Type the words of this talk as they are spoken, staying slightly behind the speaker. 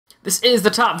This is the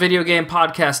top video game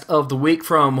podcast of the week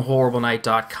from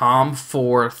HorribleNight.com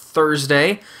for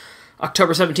Thursday,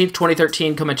 October 17th,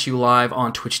 2013, coming to you live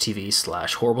on Twitch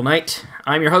TV/HorribleNight.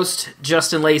 I'm your host,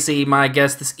 Justin Lacey. My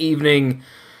guest this evening,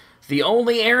 the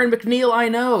only Aaron McNeil I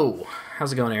know.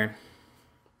 How's it going, Aaron?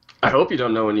 I hope you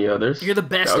don't know any others. You're the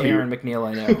best Aaron McNeil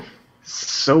I know.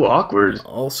 So awkward.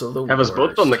 Also the Have worst. us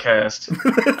both on the cast.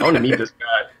 I want to meet this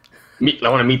guy. I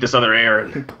want to meet this other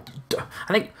Aaron.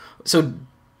 I think so.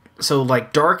 So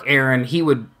like Dark Aaron, he'd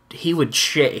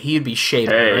be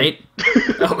shaving, right?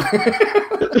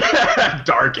 Oh.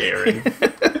 Dark Aaron.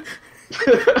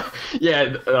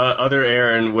 Yeah, other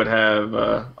Aaron would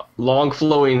have long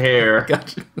flowing hair,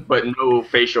 gotcha. But no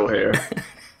facial hair.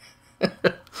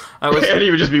 And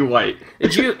he would just be white.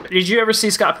 Did you ever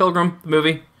see Scott Pilgrim, the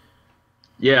movie?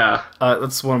 Yeah,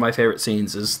 that's one of my favorite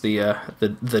scenes. Is the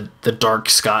dark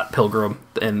Scott Pilgrim,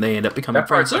 and they end up becoming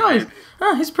friends.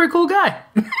 He's a pretty cool guy.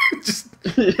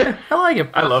 Yeah, I like him.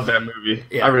 I love that movie.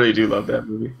 Yeah. I really do love that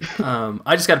movie.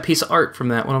 I just got a piece of art from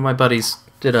that. One of my buddies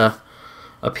did a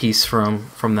piece from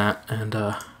that, and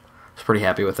I was pretty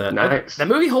happy with that. Nice. That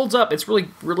movie holds up. It's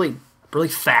really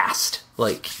fast.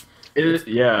 Like it is.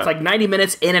 Yeah, it's like 90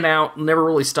 minutes in and out, never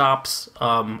really stops.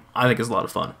 I think it's a lot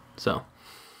of fun. So.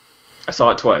 I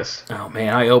saw it twice. Oh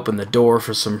man, I opened the door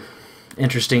for some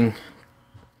interesting,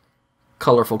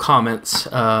 colorful comments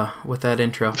with that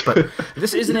intro. But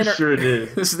this is sure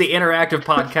did. This is the interactive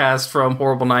podcast from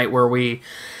Horrible Night, where we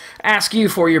ask you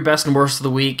for your best and worst of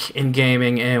the week in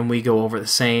gaming, and we go over the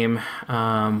same.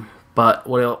 But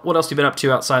what else have you been up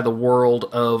to outside the world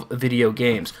of video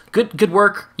games? Good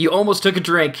work. You almost took a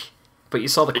drink, but you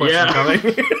saw the question coming.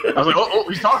 I was like, oh,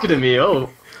 he's talking to me.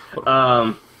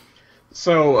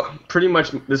 So, pretty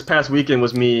much this past weekend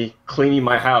was me cleaning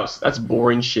my house. That's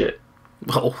boring shit.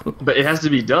 Oh. But it has to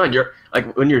be done.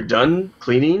 When you're done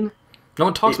cleaning... No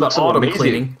one talks about autumn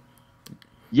cleaning.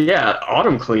 Yeah,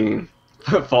 autumn cleaning.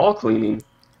 Fall cleaning.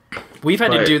 We've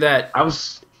had to do that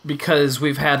because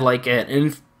we've had,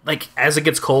 as it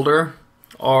gets colder,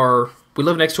 we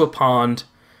live next to a pond,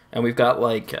 and we've got,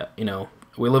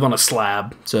 we live on a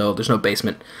slab, so there's no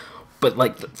basement.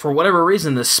 But, for whatever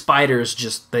reason, the spiders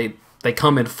just, They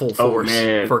come in full force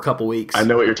for a couple weeks. I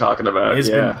know what you're talking about.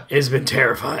 It's been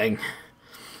terrifying.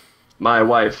 My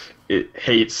wife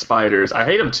hates spiders. I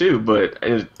hate them too, but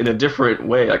in a different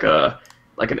way, like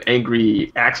an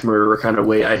angry axe murderer kind of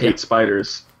way. I hate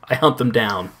spiders. I hunt them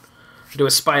down. I do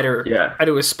a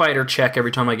spider check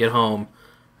every time I get home,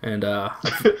 and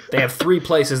they have 3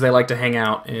 places they like to hang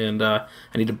out, and I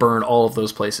need to burn all of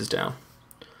those places down.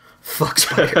 Fuck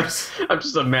spiders. I'm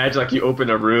just imagining you open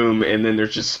a room and then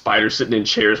there's just spiders sitting in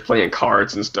chairs playing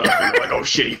cards and stuff. And you're like, oh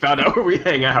shit, he found out where we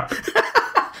hang out.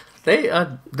 They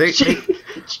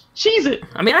cheese it.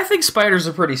 I mean, I think spiders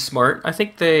are pretty smart. I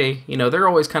think they're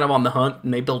always kind of on the hunt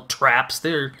and they build traps.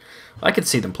 I could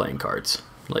see them playing cards.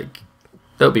 That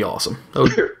would be awesome.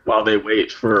 While they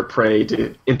wait for prey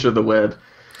to enter the web.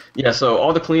 Yeah, so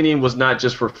all the cleaning was not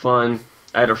just for fun.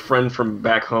 I had a friend from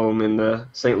back home in the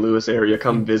St. Louis area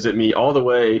come visit me all the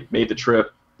way, made the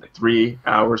trip, 3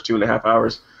 hours, 2.5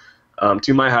 hours,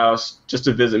 to my house just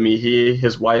to visit me. He,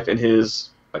 his wife, and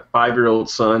his 5-year-old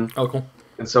son. Oh, cool.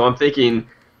 And so I'm thinking,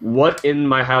 what in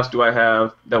my house do I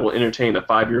have that will entertain a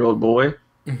 5-year-old boy?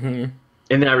 Mm-hmm.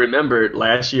 And then I remembered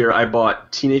last year I bought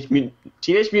Teenage Mutant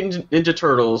Ninja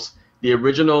Turtles, the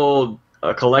original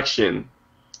collection,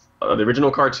 the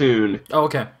original cartoon. Oh,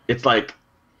 okay. It's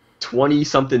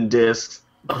 20-something discs,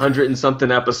 100 and something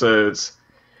episodes,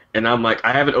 and I'm like,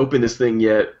 I haven't opened this thing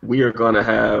yet. We are gonna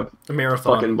have a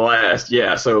marathon, fucking blast.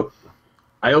 Yeah, so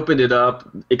I opened it up.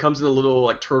 It comes in a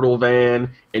little turtle van,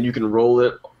 and you can roll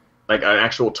it like an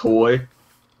actual toy.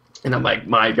 And I'm like,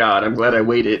 my God, I'm glad I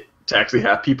waited to actually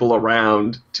have people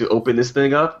around to open this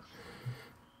thing up.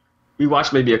 We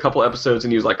watched maybe a couple episodes,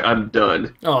 and he was like, I'm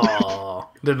done. Oh,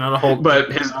 did not hold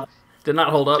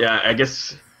up. Yeah,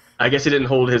 I guess he didn't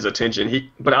hold his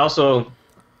attention. But also,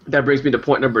 that brings me to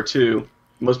point number 2.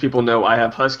 Most people know I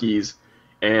have huskies,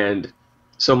 and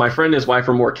so my friend and his wife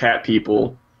are more cat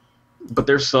people, but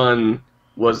their son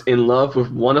was in love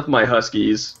with one of my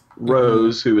huskies,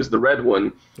 Rose, who is the red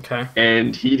one. Okay.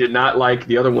 And he did not like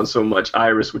the other one so much,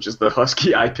 Iris, which is the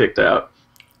husky I picked out.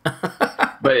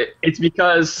 But it's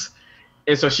because,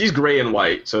 and so she's gray and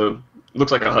white, so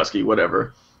looks like a husky,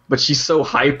 whatever. But she's so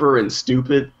hyper and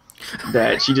stupid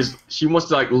that she wants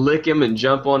to lick him and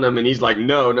jump on him, and he's like,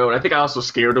 no. And I think I also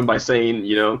scared him by saying,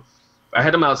 I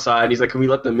had him outside, and he's like, can we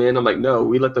let them in? I'm like, no,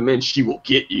 we let them in, she will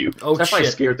get you. Oh, so that's why I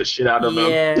scared the shit out of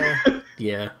him.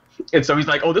 Yeah. And so he's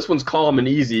like, oh, this one's calm and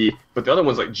easy, but the other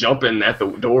one's jumping at the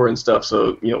door and stuff,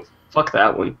 so, fuck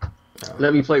that one.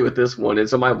 let me play with this one. And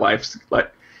so my wife's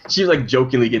like, she's like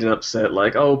jokingly getting upset,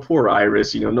 like, oh, poor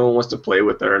Iris, no one wants to play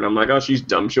with her. And I'm like, oh, she's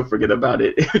dumb. She'll forget about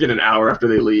it in an hour after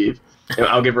they leave. And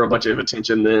I'll give her a bunch of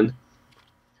attention then.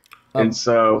 And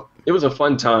so it was a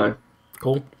fun time.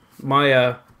 Cool. We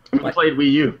played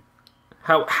Wii U.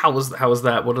 How was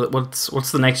that?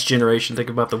 What's the next generation think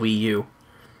about the Wii U?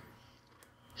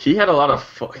 He had a lot of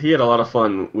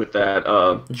fun with that.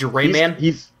 Did you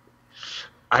Rayman?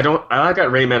 I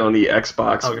got Rayman on the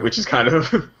Xbox, okay. Which is kind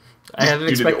of. I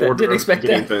didn't expect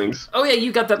that. Things. Oh yeah,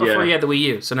 you got that before you had the Wii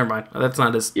U, so never mind. That's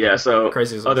not as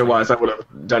crazy as otherwise I would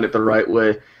have done it the right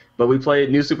way. But we played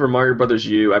New Super Mario Bros.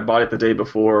 U. I bought it the day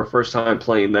before, first time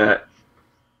playing that,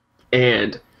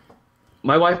 and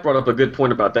my wife brought up a good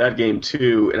point about that game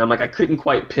too, and I'm like, I couldn't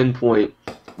quite pinpoint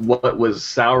what was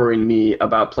souring me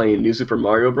about playing New Super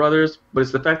Mario Brothers, but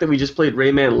it's the fact that we just played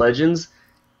Rayman Legends,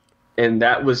 and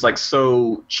that was like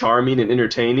so charming and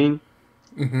entertaining,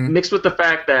 mixed with the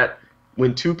fact that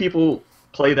when two people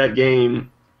play that game,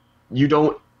 you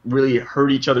don't really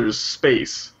hurt each other's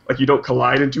space. Like, you don't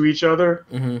collide into each other.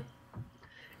 Mm-hmm.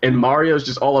 And Mario's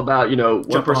just all about,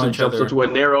 one person jumps onto a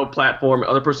narrow platform,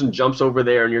 other person jumps over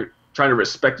there, and you're trying to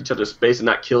respect each other's space and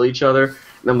not kill each other.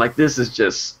 And I'm like, this is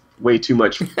just way too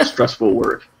much stressful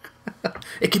work.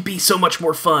 It could be so much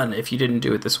more fun if you didn't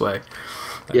do it this way.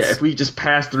 Yeah, if we just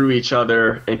passed through each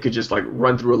other and could just like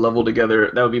run through a level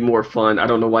together, that would be more fun. I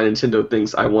don't know why Nintendo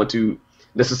thinks I want to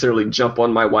necessarily jump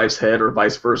on my wife's head or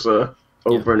vice versa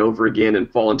over and over again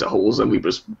and fall into holes and we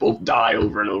just both die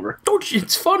over and over.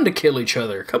 It's fun to kill each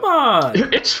other. Come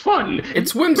on. It's fun.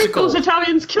 It's whimsical. Those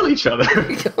Italians kill each other.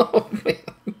 Oh, man.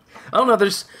 I don't know.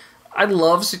 I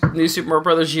love New Super Mario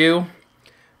Bros. U,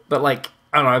 but like,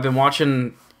 I don't know. I've been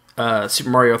watching Super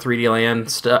Mario 3D Land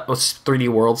stuff, 3D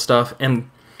World stuff, and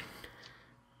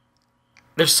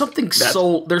there's something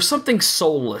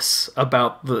soulless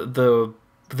about the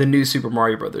new Super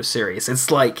Mario Bros. Series. It's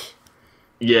like,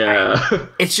 yeah,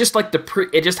 it's just like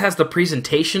it just has the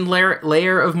presentation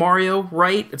layer of Mario,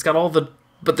 right? It's got all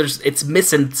but it's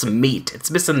missing some meat.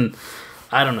 It's missing.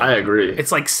 I don't know. I agree.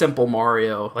 It's like simple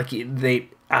Mario. Like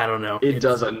I don't know. It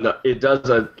does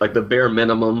like the bare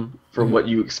minimum for what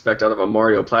you expect out of a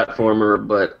Mario platformer.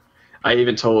 But I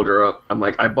even told her, I'm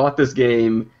like, I bought this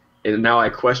game and now I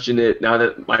question it now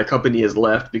that my company has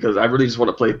left because I really just want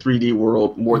to play 3D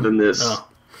World more than this. Oh.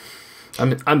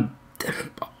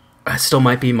 I still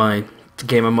might be the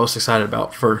game I'm most excited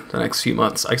about for the next few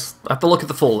months. I have to look at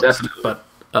the full list, but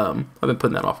I've been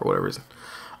putting that off for whatever reason.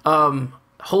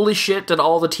 Holy shit, did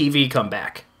all the TV come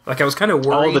back? Like, I was kind of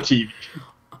worried. All the TV.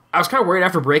 I was kind of worried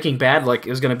after Breaking Bad, like, it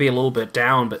was going to be a little bit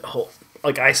down, but,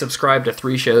 like, I subscribed to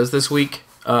 3 shows this week,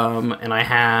 and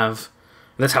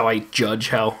that's how I judge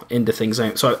how into things I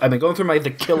am. So I've been going through The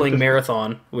Killing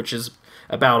Marathon, which is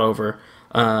about over.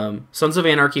 Sons of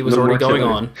Anarchy was already going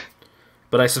on,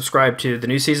 but I subscribed to the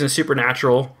new season of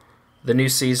Supernatural, the new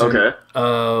season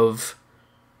of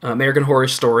American Horror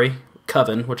Story,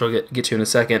 Coven, which I'll get to in a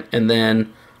second, and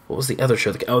then what was the other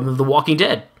show? The Walking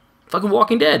Dead. Fucking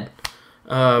Walking Dead.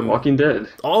 Walking Dead.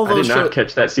 All those I did not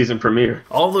catch that season premiere.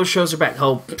 All those shows are back.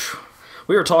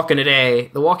 We were talking today.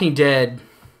 The Walking Dead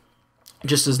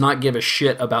just does not give a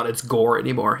shit about its gore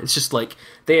anymore. It's just like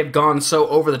they have gone so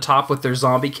over the top with their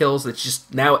zombie kills. It's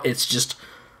just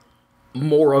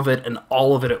more of it and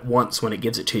all of it at once when it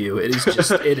gives it to you. It is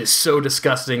just it is so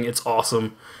disgusting. It's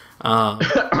awesome.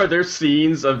 Are there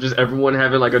scenes of just everyone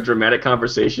having like a dramatic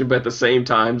conversation, but at the same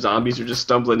time, zombies are just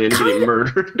stumbling in and getting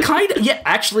murdered? Kind of, yeah.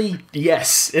 Actually,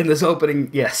 yes. In this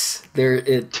opening, yes.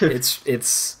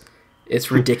 It's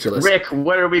ridiculous. Rick,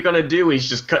 what are we gonna do? He's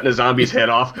just cutting a zombie's head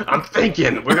off. I'm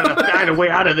thinking we're gonna find a way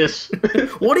out of this.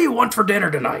 What do you want for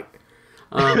dinner tonight?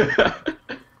 But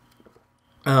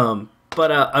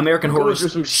American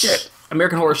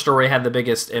Horror Story had the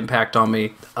biggest impact on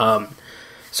me.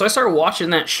 So I started watching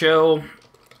that show.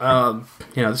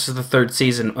 This is the 3rd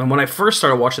season, and when I first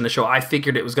started watching the show, I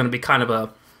figured it was going to be kind of a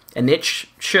niche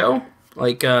show.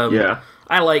 Like, I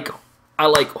like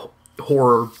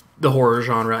horror, the horror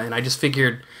genre, and I just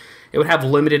figured it would have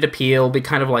limited appeal, be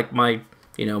kind of like my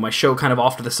show kind of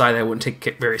off to the side that I wouldn't take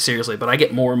it very seriously. But I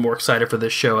get more and more excited for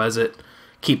this show as it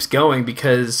keeps going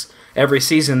because every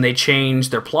season they change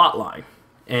their plot line,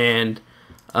 and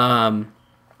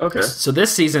okay. So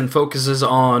this season focuses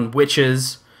on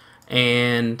witches,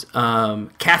 and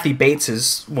Kathy Bates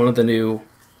is one of the new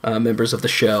members of the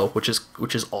show, which is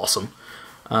awesome.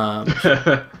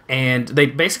 And they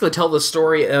basically tell the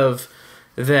story of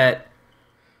that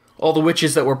all the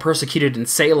witches that were persecuted in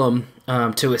Salem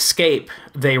to escape,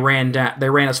 they ran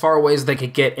as far away as they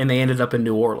could get, and they ended up in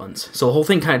New Orleans. So the whole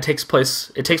thing kind of takes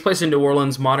place. It takes place in New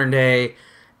Orleans, modern day,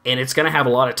 and it's going to have a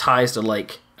lot of ties to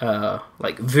like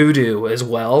voodoo as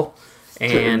well,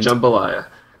 and jambalaya,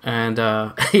 and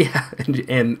yeah,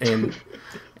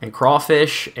 and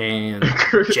crawfish and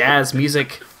jazz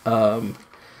music.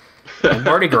 And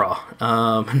Mardi Gras.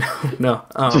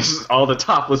 Just all the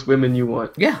topless women you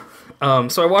want. Yeah.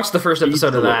 So I watched the first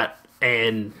episode of that,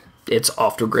 and it's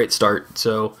off to a great start.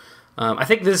 So I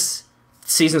think this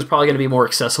season is probably going to be more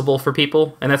accessible for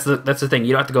people, and that's the thing.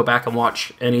 You don't have to go back and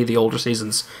watch any of the older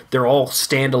seasons. They're all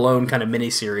standalone kind of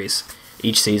miniseries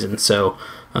each season. So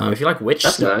if you like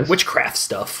witchcraft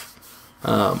stuff,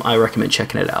 I recommend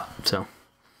checking it out. So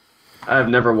I've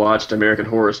never watched American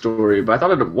Horror Story, but I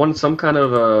thought it won some kind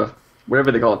of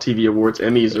whatever they call it, TV awards,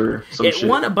 Emmys or some shit. It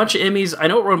won a bunch of Emmys. I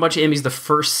know it won a bunch of Emmys the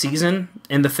first season,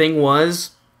 and the thing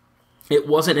was, it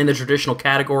wasn't in the traditional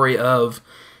category of,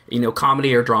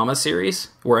 comedy or drama series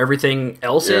where everything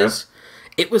else is.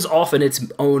 It was often its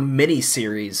own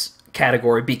mini-series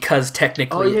category because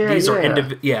technically these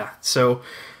are So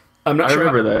I'm not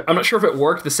sure if it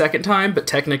worked the second time, but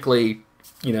technically,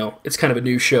 it's kind of a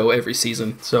new show every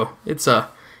season. So it's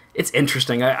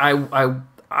interesting.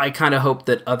 I kind of hope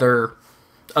that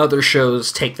other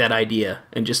shows take that idea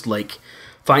and just like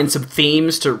find some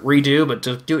themes to redo, but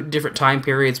to do it in different time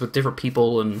periods with different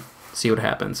people and see what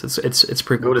happens. It's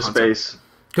pretty cool. Go to space.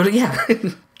 Yeah.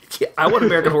 I want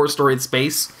American Horror Story in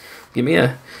space. Give me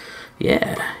a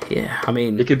yeah. I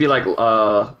mean, it could be like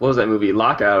what was that movie,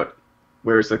 Lockout,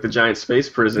 where it's like the giant space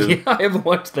prison. Yeah, I haven't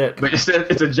watched that. But instead,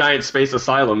 it's a giant space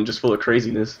asylum just full of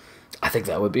craziness. I think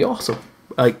that would be awesome.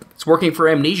 Like, it's working for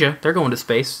Amnesia. They're going to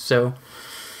space, so...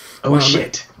 Oh,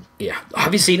 shit. Yeah.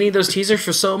 Have you seen any of those teasers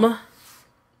for Soma?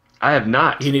 I have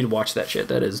not. You need to watch that shit.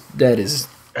 That is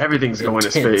Everything's going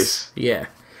to space. Yeah.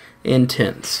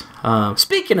 Intense.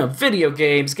 Speaking of video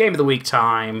games, Game of the Week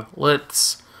time.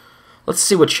 Let's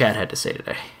see what Chad had to say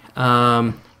today.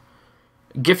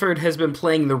 Gifford has been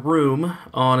playing The Room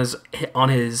on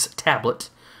his tablet.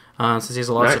 Since he has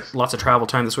lots of travel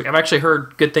time this week. I've actually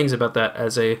heard good things about that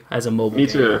as a mobile game. Me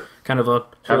too. Kind of a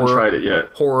haven't tried it yet.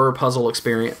 Horror puzzle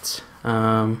experience.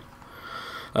 Also,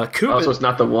 it's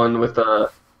not the one with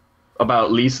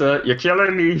about Lisa. You're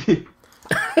killing me.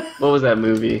 What was that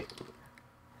movie?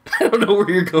 I don't know where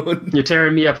you're going. You're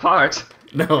tearing me apart.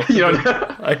 No, you don't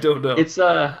know. I don't know. It's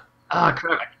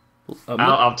crap.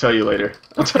 I'll tell you later.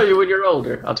 I'll tell you when you're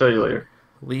older. I'll tell you later.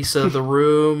 Lisa, The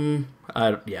Room.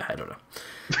 I don't know.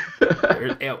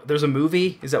 There's a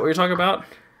movie? Is that what you're talking about?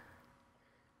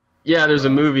 Yeah, there's a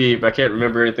movie, but I can't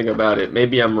remember anything about it.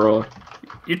 Maybe I'm wrong.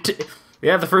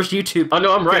 The first YouTube... Oh,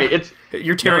 no, I'm right.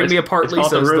 You're Tearing Me Apart,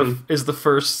 Lisa, is the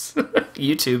first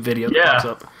YouTube video that pops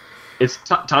up. It's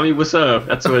Tommy Wiseau.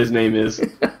 That's what his name is.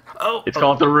 It's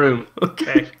called The Room.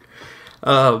 Okay.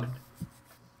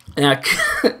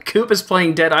 Coop is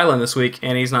playing Dead Island this week,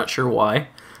 and he's not sure why.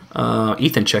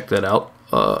 Ethan checked that out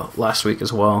last week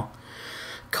as well.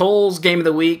 Cole's Game of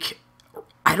the Week.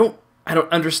 I don't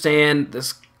understand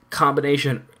this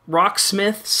combination.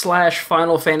 Rocksmith /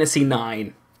 Final Fantasy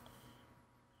IX.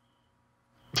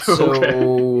 So,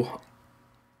 okay.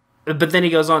 But then he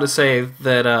goes on to say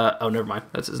that. Never mind.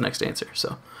 That's his next answer.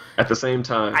 So at the same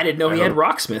time, I didn't know he had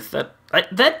Rocksmith.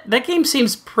 That game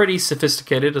seems pretty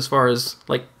sophisticated as far as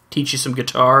like teach you some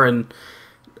guitar, and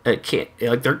it can't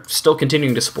like they're still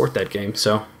continuing to support that game.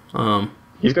 So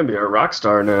he's gonna be a rock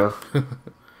star now.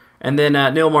 And then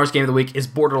Neil Mar's Game of the Week is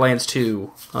Borderlands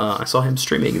 2. I saw him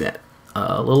streaming that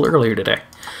a little earlier today.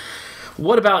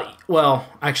 What about... Well,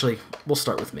 actually, we'll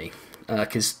start with me.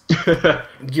 Because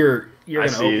you're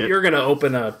going to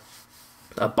open a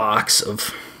box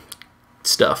of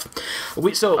stuff.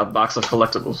 A box of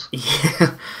collectibles.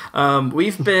 Yeah.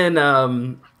 We've been...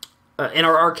 in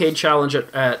our arcade challenge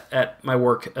at my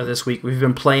work this week, we've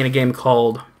been playing a game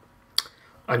called...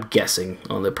 I'm guessing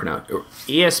on the pronounce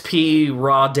ESP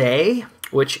Raw Day,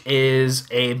 which is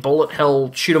a bullet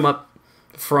hell shoot 'em up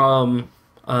from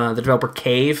the developer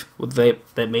Cave.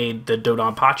 That made the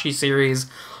Dodonpachi series.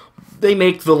 They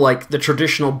make the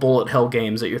traditional bullet hell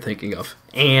games that you're thinking of.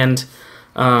 And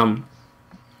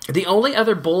the only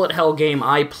other bullet hell game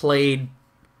I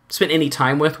spent any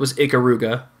time with was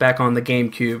Ikaruga back on the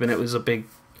GameCube, and it was a big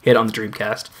hit on the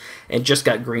Dreamcast, and just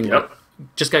got greenlit. Yep.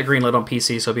 Just got greenlit on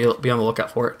PC, so be on the lookout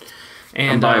for it.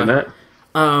 And I'm buying that.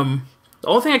 The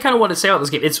only thing I kind of want to say about this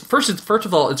game, first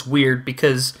of all, it's weird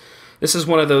because this is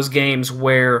one of those games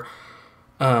where,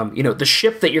 the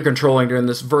ship that you're controlling during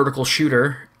this vertical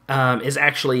shooter is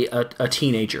actually a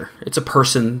teenager. It's a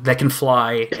person that can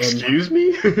fly. And, excuse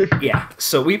me? Yeah.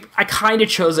 So I kind of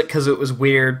chose it because it was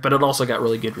weird, but it also got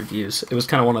really good reviews. It was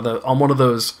kind of one of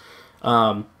those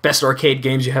best arcade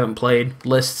games you haven't played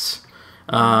lists.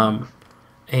 So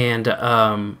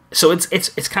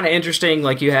it's kind of interesting.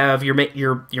 Like you have your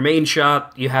main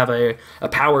shot, you have a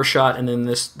power shot, and then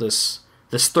this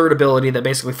third ability that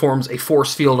basically forms a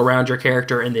force field around your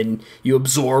character, and then you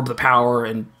absorb the power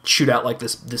and shoot out like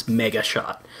this mega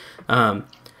shot. But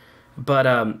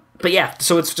yeah,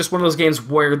 so it's just one of those games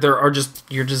where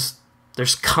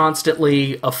there's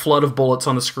constantly a flood of bullets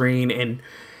on the screen, and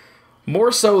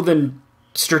more so than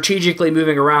strategically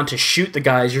moving around to shoot the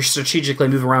guys, you're strategically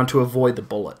moving around to avoid the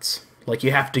bullets. Like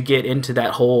you have to get into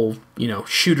that whole,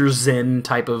 shooter zen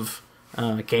type of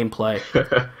gameplay,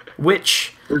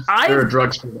 which there are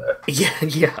drugs for that.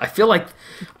 Yeah. I feel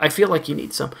like you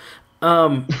need some.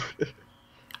 I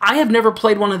have never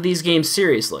played one of these games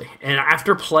seriously, and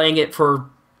after playing it for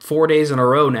 4 days in a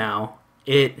row now,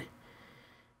 I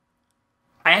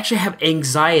actually have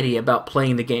anxiety about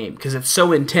playing the game because it's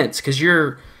so intense. Because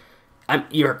you're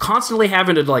constantly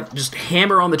having to like just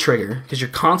hammer on the trigger because you're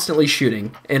constantly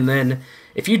shooting, and then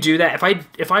if you do that,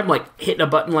 if I'm like hitting a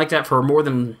button like that for more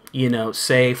than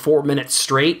say 4 minutes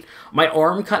straight, my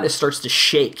arm kind of starts to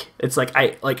shake. It's like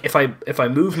if I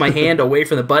move my hand away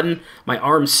from the button, my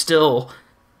arm's still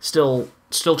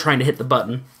trying to hit the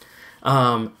button,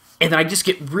 and then I just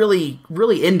get really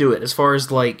really into it as far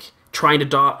as like trying to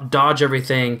dodge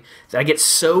everything. That I get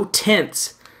so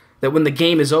tense that when the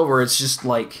game is over, it's just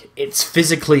like it's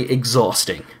physically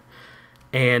exhausting,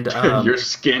 and your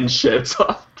skin sheds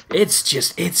off. It's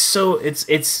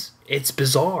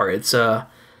bizarre. It's a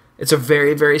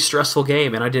very very stressful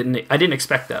game, and I didn't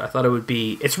expect that. I thought it would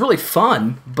be. It's really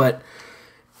fun, but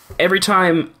every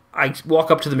time I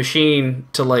walk up to the machine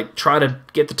to like try to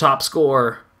get the top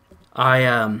score, I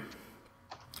don't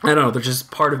know. There's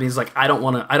just part of me is like I don't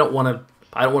want to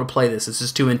play this. This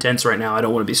is too intense right now. I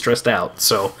don't want to be stressed out.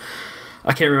 So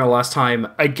I can't remember the last time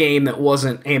a game that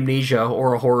wasn't Amnesia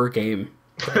or a horror game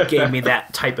gave me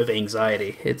that type of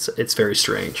anxiety. It's very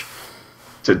strange.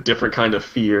 It's a different kind of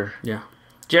fear. Yeah.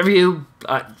 Do you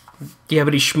have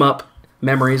any shmup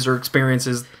memories or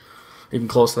experiences even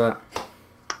close to that?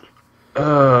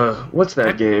 What's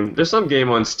that game? There's some game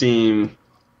on Steam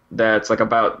that's like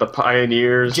about the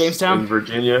pioneers Jamestown? In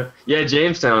Virginia. Yeah,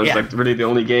 Jamestown is like really the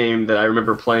only game that I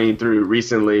remember playing through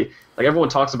recently. Like everyone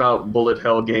talks about bullet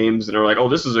hell games and they're like, oh,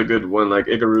 this is a good one, like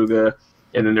Ikaruga,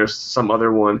 and then there's some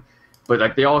other one. But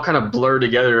like they all kind of blur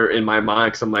together in my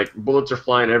mind because I'm like, bullets are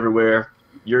flying everywhere.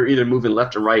 You're either moving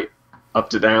left or right, up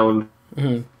to down.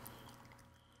 Mm-hmm.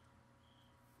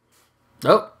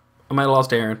 Oh, I might have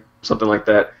lost Aaron. Something like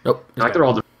that. Nope. Like they're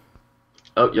all.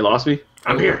 Oh, you lost me?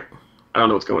 I'm here. I don't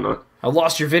know what's going on. I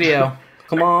lost your video.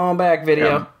 Come on back, video.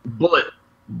 Yeah,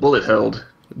 bullet held.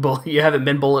 You haven't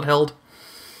been bullet held?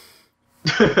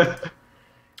 Is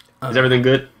everything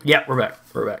good? Yeah, we're back.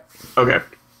 Okay.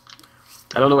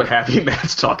 I don't know what Happy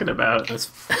Matt's talking about.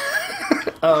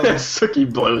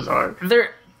 Suki blows hard.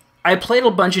 I played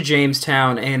a bunch of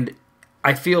Jamestown, and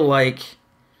I feel like...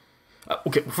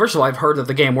 Okay, first of all, I've heard that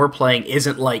the game we're playing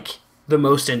isn't like the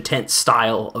most intense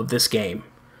style of this game.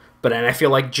 And I feel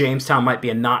like Jamestown might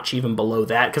be a notch even below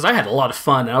that, because I had a lot of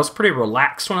fun, and I was pretty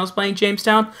relaxed when I was playing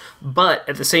Jamestown, but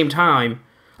at the same time,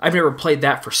 I've never played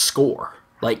that for score.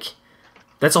 Like,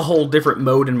 that's a whole different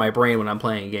mode in my brain when I'm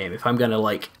playing a game, if I'm going to,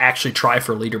 like, actually try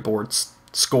for leaderboard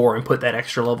score and put that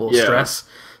extra level of stress.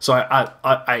 So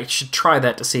I should try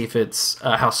that to see if it's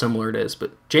how similar it is.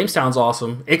 But Jamestown's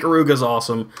awesome. Ikaruga's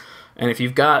awesome. And if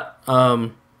you've got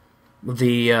the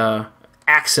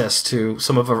access to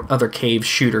some of our other cave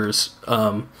shooters,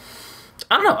 I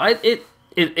don't know.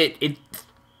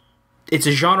 It's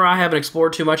a genre I haven't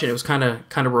explored too much, and it was kind of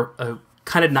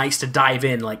nice to dive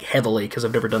in like heavily because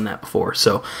I've never done that before.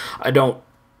 So I don't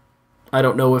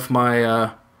know if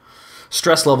my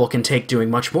stress level can take doing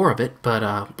much more of it,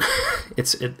 but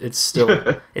it's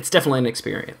still it's definitely an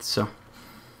experience. So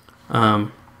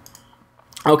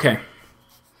okay.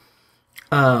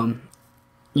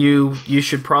 You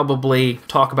should probably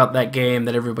talk about that game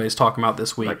that everybody's talking about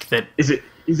this week. Like, that is it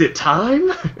time?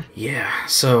 Yeah.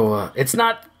 So it's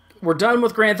not. We're done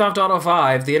with Grand Theft Auto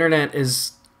 5. The internet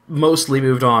is mostly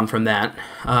moved on from that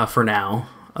for now,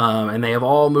 and they have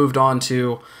all moved on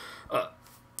to.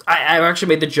 I've actually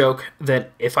made the joke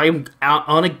that if I'm out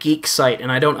on a geek site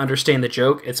and I don't understand the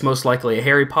joke, it's most likely a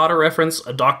Harry Potter reference,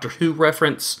 a Doctor Who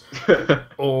reference,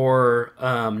 or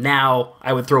now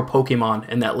I would throw Pokemon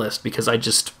in that list because I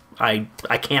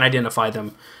can't identify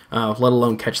them, let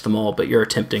alone catch them all. But you're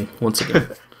attempting once again.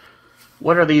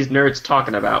 what are these nerds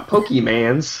talking about?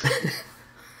 Pokemans.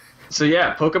 So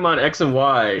yeah, Pokemon X and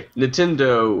Y,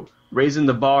 Nintendo raising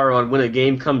the bar on when a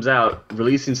game comes out,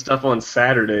 releasing stuff on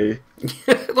Saturday.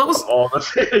 That was all the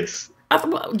things.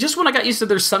 Just when I got used to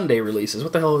their Sunday releases,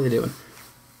 what the hell are they doing?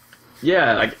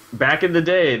 Yeah, like back in the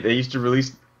day, they used to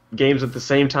release games at the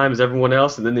same time as everyone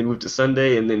else, and then they moved to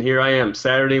Sunday, and then here I am,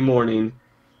 Saturday morning,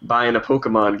 buying a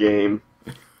Pokemon game,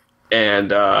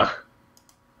 and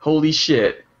holy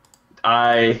shit,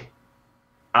 okay,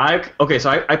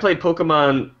 so I played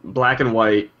Pokemon Black and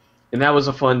White, and that was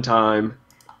a fun time,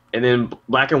 and then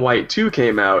Black and White 2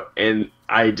 came out, and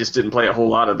I just didn't play a whole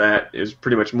lot of that. It was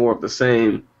pretty much more of the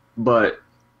same, but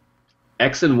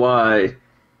X and Y,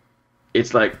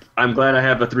 it's like, I'm glad I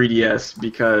have a 3DS,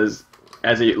 because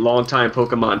as a longtime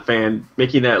Pokemon fan,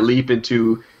 making that leap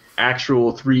into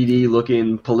actual 3D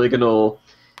looking polygonal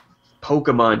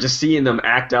Pokemon, just seeing them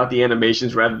act out the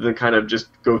animations rather than kind of just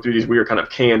go through these weird kind of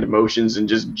canned motions and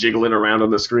just jiggling around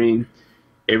on the screen,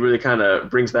 it really kind of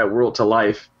brings that world to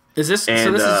life. So this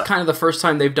is kind of the first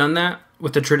time they've done that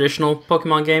with the traditional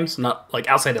Pokemon games, not like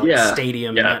outside of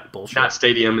Stadium and that bullshit. Not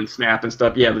Stadium and Snap and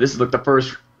stuff. Yeah, but this is like the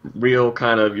first real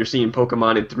kind of, you're seeing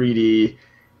Pokemon in 3D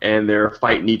and they're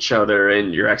fighting each other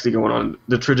and you're actually going on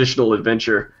the traditional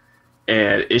adventure.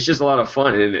 And it's just a lot of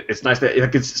fun, and it's nice that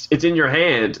it's in your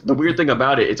hand. The weird thing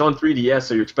about it, it's on 3DS,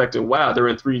 so you're expecting, wow, they're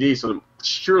in 3D, so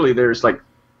surely there's like,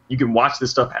 you can watch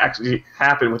this stuff actually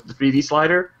happen with the 3D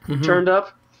slider turned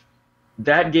up.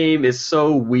 That game is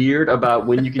so weird about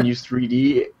when you can use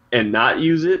 3D and not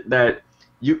use it, that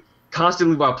you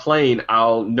constantly while playing,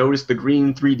 I'll notice the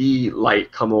green 3D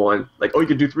light come on. Like, oh, you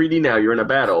can do 3D now, you're in a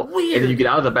battle. Weird. And then you get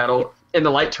out of the battle, and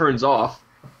the light turns off.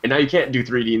 And now you can't do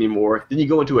 3D anymore. Then you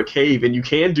go into a cave and you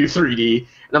can do 3D.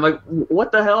 And I'm like,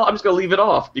 what the hell? I'm just going to leave it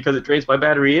off because it drains my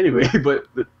battery anyway. But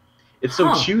it's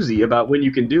so choosy about when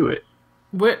you can do it.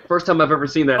 First time I've ever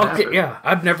seen that happen. Yeah.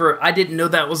 I didn't know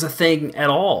that was a thing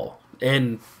at all.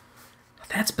 And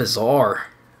that's bizarre.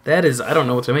 That is, I don't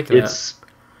know what to make of that.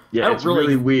 Yeah, it's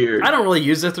really weird. I don't really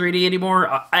use the 3D anymore.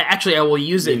 I will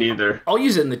use it. Me neither. I'll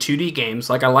use it in the 2D games.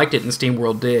 Like, I liked it in Steam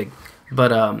World Dig.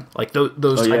 But like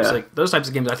those types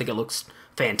of games, I think it looks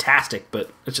fantastic. But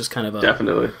it's just kind of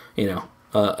definitely,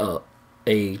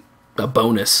 a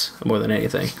bonus more than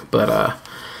anything. But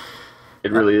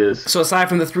it really is. So aside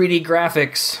from the 3D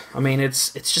graphics, I mean,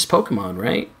 it's just Pokemon,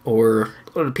 right? Or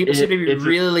people seem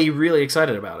to be really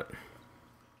excited about it.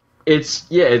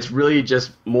 It's really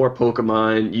just more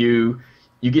Pokemon. You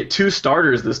get 2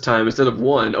 starters this time instead of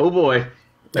 1. Oh boy.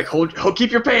 Like,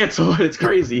 keep your pants on. It's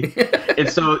crazy. And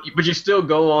so, but you still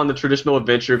go on the traditional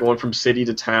adventure, going from city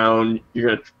to town. You're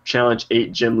going to challenge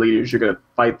 8 gym leaders. You're going to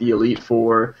fight the Elite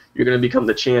Four. You're going to become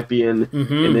the champion.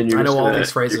 And then I know all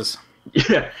these phrases.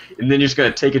 Yeah. And then you're just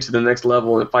going to take it to the next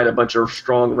level and fight a bunch of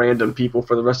strong, random people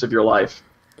for the rest of your life.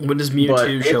 When does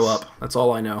Mewtwo show up? That's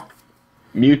all I know.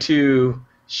 Mewtwo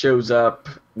shows up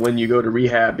when you go to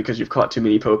rehab because you've caught too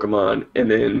many Pokemon.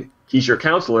 And then he's your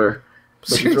counselor.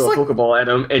 So you throw a Pokeball at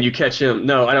him and you catch him.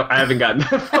 No, I haven't gotten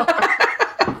that far.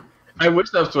 I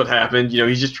wish that's what happened.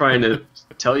 He's just trying to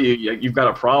tell you you've got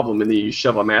a problem, and then you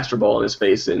shove a Master Ball in his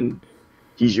face and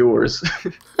he's yours.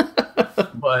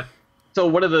 But so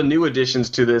one of the new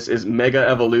additions to this is Mega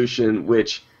Evolution,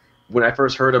 which when I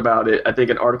first heard about it, I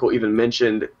think an article even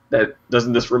mentioned that,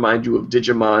 doesn't this remind you of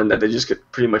Digimon, that they just get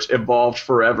pretty much evolved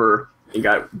forever and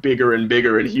got bigger and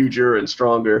bigger and huger and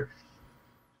stronger.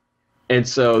 And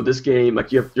so this game,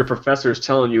 like, your professor is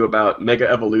telling you about Mega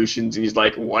Evolutions, and he's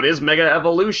like, what is Mega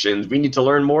Evolutions? We need to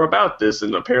learn more about this.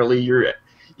 And apparently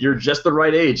you're just the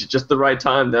right age, just the right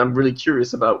time, that I'm really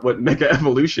curious about what Mega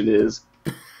Evolution is.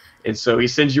 And so he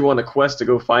sends you on a quest to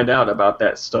go find out about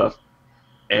that stuff.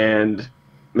 And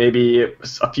maybe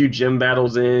a few gym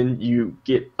battles in, you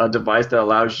get a device that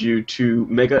allows you to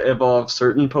Mega Evolve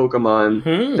certain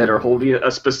Pokemon that are holding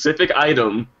a specific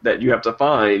item that you have to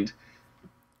find.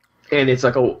 And it's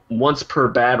like a once per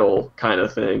battle kind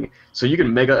of thing. So you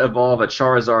can Mega Evolve a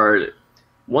Charizard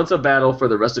once a battle for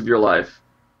the rest of your life.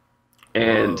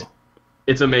 And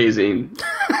it's amazing.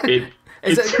 It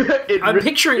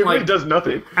really does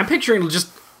nothing. I'm picturing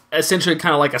just essentially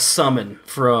kind of like a summon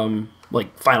from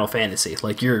like Final Fantasy.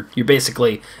 Like you're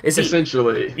basically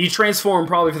you transform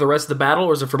probably for the rest of the battle,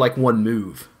 or is it for like one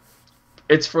move?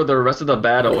 It's for the rest of the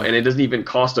battle, and it doesn't even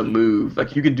cost a move.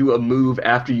 Like, you can do a move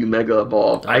after you Mega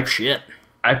Evolve. Shit.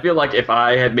 I feel like if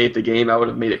I had made the game, I would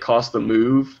have made it cost the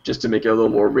move just to make it a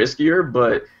little more riskier.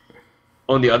 But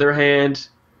on the other hand,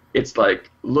 it's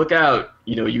like, look out,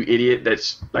 you idiot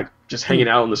that's like just hanging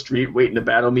out on the street waiting to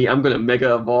battle me. I'm going to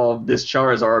Mega Evolve this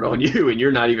Charizard on you, and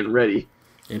you're not even ready.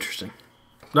 Interesting.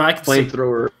 No, I can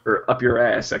flamethrower up your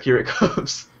ass. Like, here it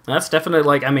comes. That's definitely,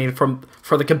 like, I mean,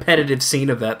 for the competitive scene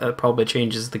of that probably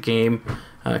changes the game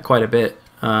quite a bit.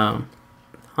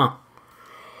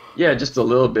 Yeah, just a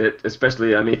little bit.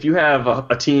 Especially, I mean, if you have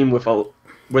a team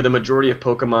where the majority of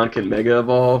Pokemon can Mega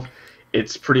Evolve,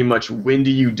 it's pretty much when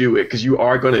do you do it? Because you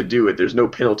are going to do it. There's no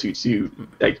penalty to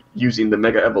like using the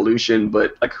Mega Evolution,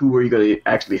 but like who are you going to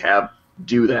actually have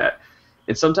do that?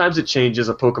 And sometimes it changes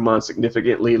a Pokemon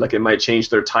significantly. Like it might change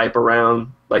their type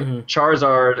around. Like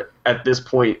Charizard at this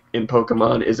point in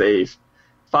Pokemon is a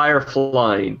fire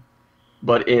flying.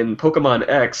 But in Pokemon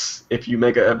X, if you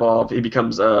Mega Evolve, he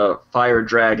becomes a Fire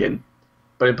Dragon.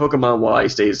 But in Pokemon Y, he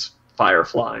stays Fire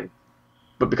Flying,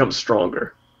 but becomes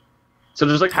stronger. So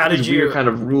there's like these weird kind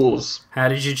of rules. How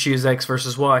did you choose X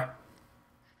versus Y?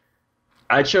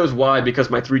 I chose Y because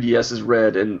my 3DS is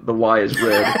red and the Y is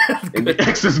red and the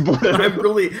X is blue.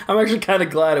 I'm actually kind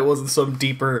of glad it wasn't some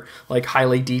deeper, like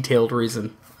highly detailed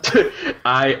reason.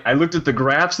 I looked at the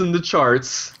graphs and the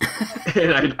charts,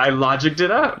 and I logicked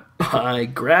it out. I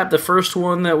grabbed the first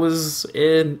one that was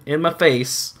in my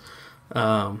face.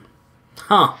 Yeah,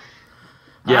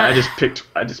 I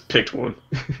just picked one.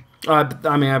 I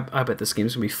bet this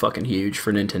game's gonna be fucking huge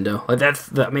for Nintendo. Like I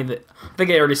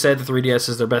think I already said the 3DS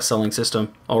is their best-selling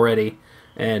system already,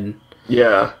 and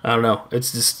yeah, I don't know.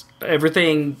 It's just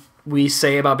everything we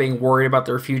say about being worried about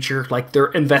their future, like they're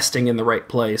investing in the right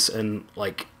place, and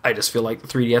like I just feel like the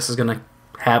 3DS is gonna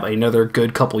have another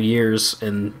good couple years,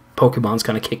 and Pokemon's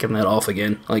kind of kicking that off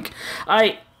again. Like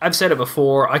I've said it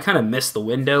before, I kind of missed the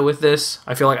window with this.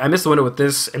 I feel like I missed the window with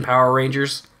this and Power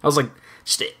Rangers. I was like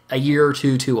just a year or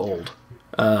two too old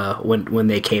when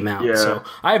they came out. Yeah. So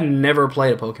I've never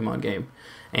played a Pokemon game,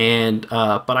 and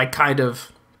but I kind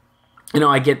of,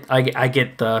 I get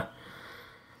the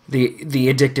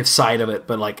addictive side of it,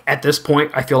 but like at this point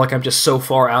I feel like I'm just so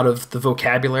far out of the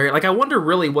vocabulary. Like I wonder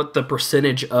really what the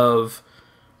percentage of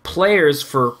players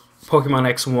for Pokemon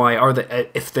X and Y are,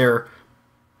 if they're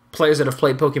players that have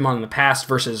played Pokemon in the past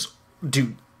versus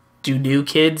do new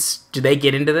kids, do they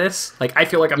get into this? Like I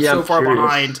feel like I'm so far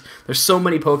behind. There's so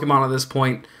many Pokemon at this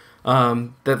point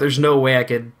that there's no way I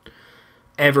could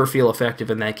ever feel effective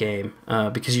in that game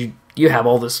because you have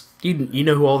all this, you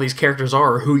know who all these characters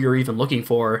are or who you're even looking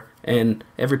for, and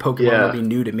every Pokemon will be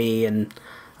new to me, and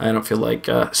I don't feel like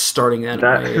starting that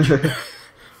at my age.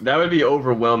 That would be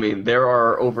overwhelming. There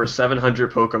are over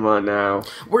 700 Pokemon now.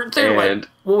 Were there like,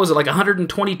 what was it, like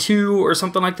 122 or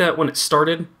something like that when it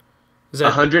started? Is that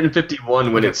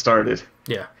 151 when it started?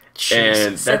 Yeah. Jeez,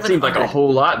 and that seemed like a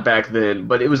whole lot back then,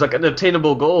 but it was like an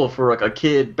attainable goal for like a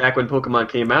kid back when Pokemon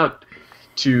came out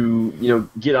to,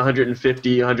 get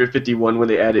 150, 151 when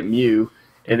they added Mew,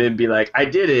 and then be like, I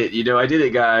did it, I did it,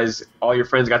 guys. All your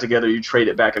friends got together, you trade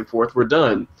it back and forth, we're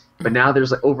done. But now there's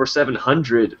like over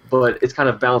 700, but it's kind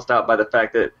of balanced out by the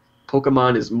fact that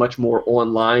Pokemon is much more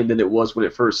online than it was when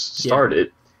it first started.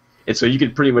 Yeah. And so you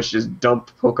can pretty much just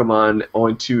dump Pokemon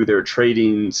onto their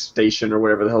trading station or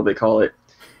whatever the hell they call it,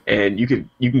 and you can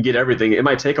get everything. It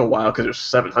might take a while because there's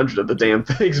 700 of the damn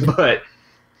things, but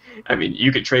I mean,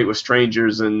 you could trade with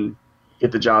strangers and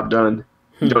get the job done.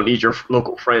 You don't need your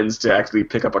local friends to actually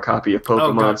pick up a copy of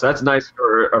Pokemon. So that's nice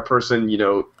for a person, in his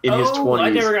 20s.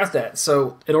 I never got that.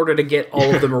 So in order to get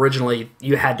all of them originally,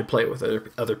 you had to play with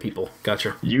other people.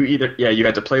 Gotcha. You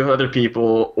had to play with other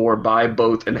people or buy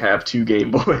both and have 2 Game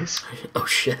Boys. Oh,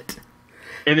 shit.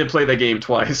 And then play the game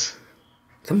twice.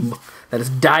 That is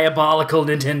diabolical,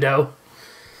 Nintendo.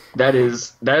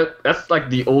 That's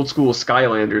like the old school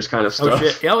Skylanders kind of stuff. Oh,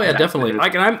 shit. Oh, yeah, definitely.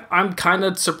 I'm kind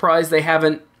of surprised they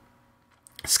haven't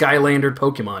Skylandered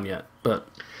Pokemon yet, but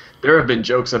there have been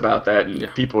jokes about that, and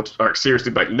people are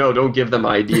seriously like, no, don't give them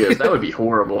ideas. That would be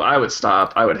horrible. I would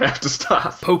stop. I would have to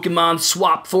stop. Pokemon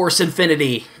Swap Force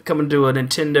Infinity coming to a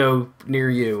Nintendo near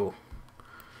you.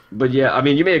 But yeah, I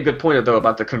mean, you made a good point though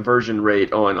about the conversion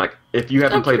rate on, like, if you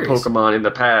haven't played Pokemon in the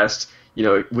past,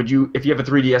 would you, if you have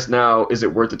a 3DS now, is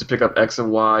it worth it to pick up X and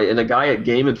Y? And a guy at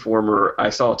Game Informer I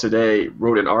saw today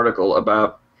wrote an article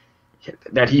about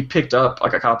that he picked up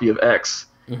like a copy of X.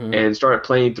 Mm-hmm. And started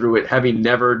playing through it, having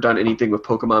never done anything with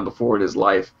Pokemon before in his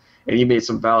life. And he made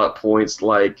some valid points,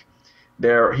 like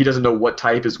he doesn't know what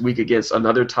type is weak against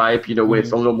another type, when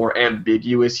it's a little more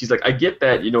ambiguous. He's like, I get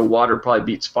that, water probably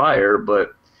beats fire,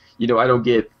 but, I don't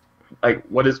get, like,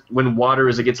 when water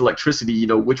is against electricity,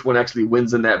 which one actually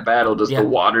wins in that battle? Does the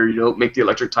water, make the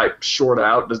electric type short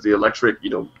out? Does the electric,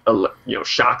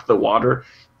 shock the water?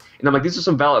 And I'm like, these are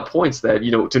some valid points that,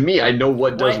 to me, I know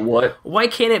what does what. Why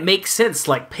can't it make sense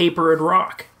like paper and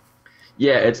rock?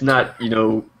 Yeah, it's not,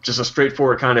 just a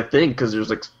straightforward kind of thing, because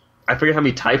there's like, I forget how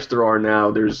many types there are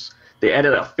now. There's they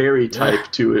added a fairy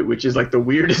type to it, which is like the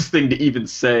weirdest thing to even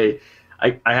say.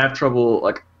 I have trouble,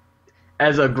 like,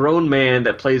 as a grown man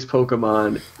that plays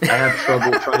Pokemon, I have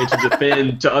trouble trying to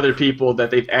defend to other people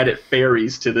that they've added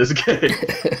fairies to this game.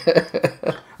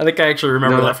 I think I actually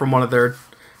remember that from one of their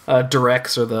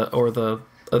directs or the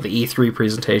E3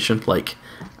 presentation. Like,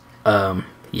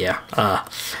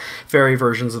 fairy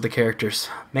versions of the characters.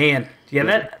 Man, yeah,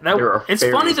 that it's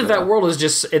funny that world is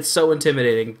just, it's so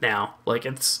intimidating now. Like,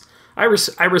 I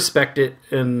respect it,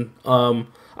 and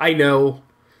I know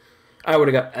I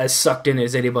would have got as sucked in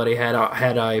as anybody had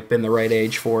I been the right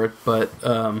age for it. But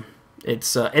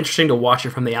it's interesting to watch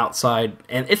it from the outside,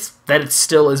 and it's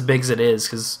still as big as it is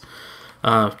because,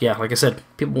 like I said,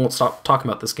 people won't stop talking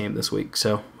about this game this week.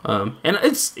 So, and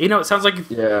it's, it sounds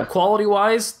like quality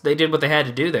wise, they did what they had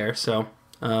to do there. So,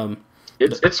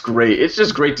 it's great. It's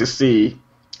just great to see,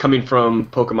 coming from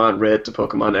Pokemon Red to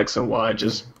Pokemon X and Y,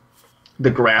 just the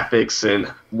graphics and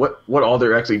what all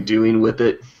they're actually doing with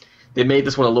it. They made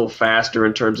this one a little faster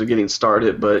in terms of getting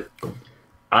started, but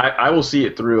I will see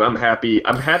it through. I'm happy.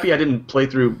 I didn't play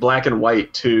through Black and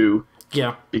White 2.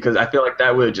 Yeah. Because I feel like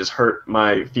that would just hurt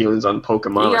my feelings on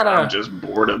Pokemon. I'm just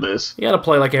bored of this. You gotta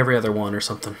play like every other one or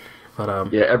something.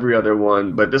 But yeah, every other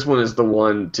one. But this one is the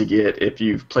one to get if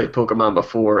you've played Pokemon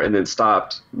before and then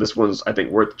stopped. This one's, I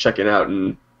think, worth checking out,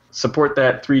 and support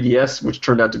that 3DS, which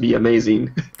turned out to be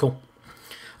amazing. Cool.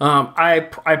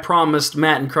 I promised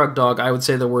Matt and Krug Dog I would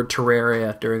say the word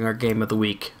Terraria during our Game of the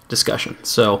Week discussion.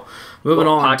 So, moving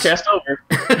on. Podcast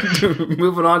over.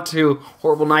 Moving on to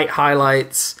Horrible Night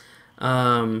highlights.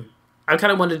 I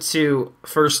kind of wanted to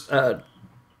first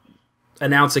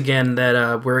announce again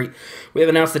that we have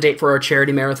announced the date for our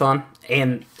charity marathon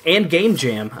and Game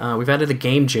Jam. We've added a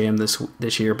Game Jam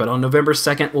this year, but on November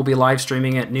 2nd, we'll be live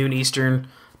streaming at noon Eastern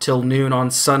till noon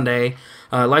on Sunday.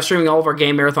 Live streaming all of our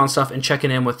game marathon stuff and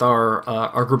checking in with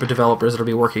our group of developers that'll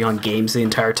be working on games the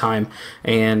entire time.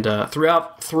 And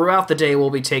throughout the day, we'll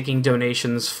be taking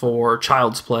donations for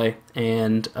Child's Play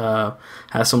and have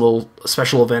some little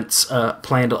special events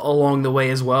planned along the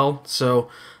way as well. So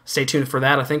stay tuned for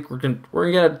that. I think we're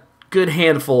gonna get a good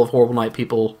handful of Horrible Night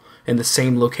people in the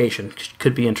same location.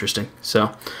 Could be interesting.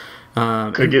 So.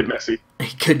 Could get messy.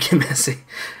 It could get messy.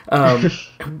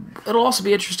 It'll also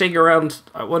be interesting around,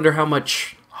 I wonder how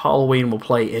much Halloween will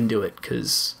play into it,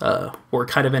 because we're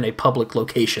kind of in a public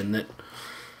location that,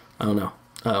 I don't know,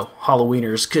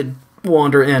 Halloweeners could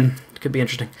wander in. It could be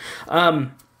interesting.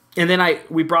 And then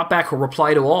we brought back a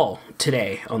reply to all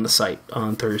today on the site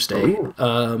on Thursday.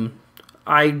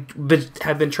 I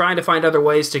have been trying to find other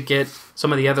ways to get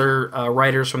some of the other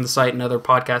writers from the site and other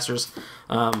podcasters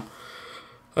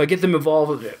get them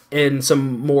involved in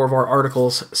some more of our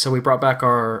articles. So we brought back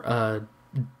our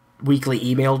weekly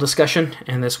email discussion,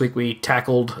 and this week we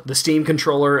tackled the Steam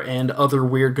controller and other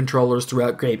weird controllers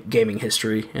throughout gaming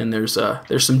history. And there's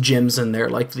some gems in there,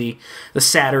 like the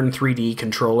Saturn 3D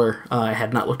controller. I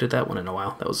had not looked at that one in a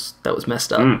while. That was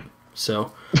messed up.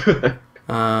 So,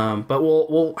 but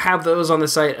we'll have those on the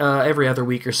site every other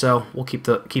week or so. We'll keep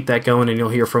that going, and you'll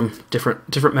hear from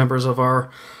different members of our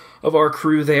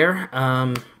crew there.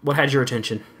 What had your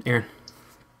attention, Aaron?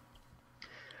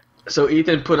 So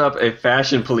Ethan put up a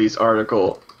Fashion Police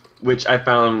article, which I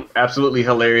found absolutely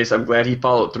hilarious. I'm glad he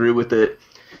followed through with it,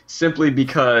 simply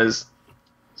because,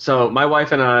 so my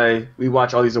wife and I, we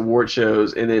watch all these award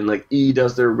shows, and then like E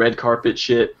does their red carpet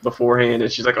shit beforehand,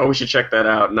 and she's like, oh, we should check that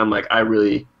out. And I'm like, I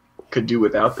really could do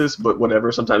without this, but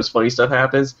whatever. Sometimes funny stuff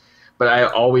happens. But I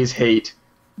always hate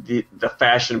the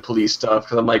Fashion Police stuff,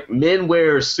 because I'm like, men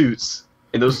wear suits,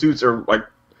 and those suits are like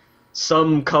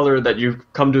some color that you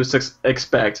come to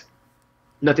expect.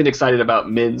 Nothing excited about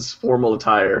men's formal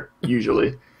attire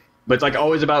usually, but it's like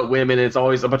always about women, and it's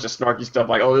always a bunch of snarky stuff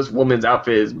like, oh, this woman's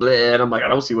outfit is bleh, and I'm like, I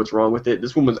don't see what's wrong with it.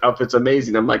 This woman's outfit's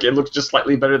amazing. I'm like, it looks just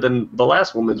slightly better than the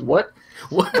last woman's. What?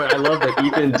 But I love that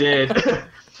Ethan did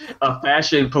a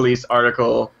Fashion Police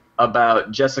article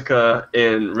about Jessica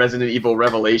in Resident Evil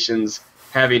Revelations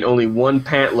having only one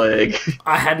pant leg.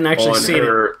 I hadn't actually seen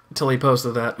it until he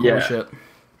posted that. Yeah, holy shit.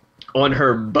 On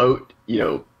her boat,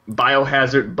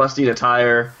 biohazard busting a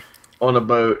tire on a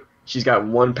boat. She's got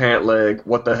one pant leg.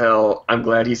 What the hell? I'm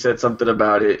glad he said something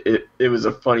about it. It was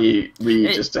a funny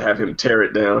read just to have him tear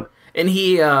it down. And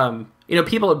he,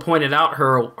 people had pointed out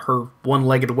her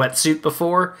one-legged wetsuit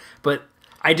before, but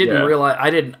I didn't realize.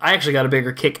 I actually got a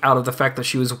bigger kick out of the fact that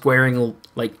she was wearing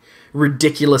like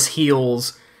ridiculous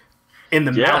heels in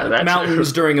the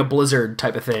mountains during a blizzard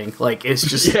type of thing. Like, it's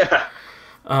just and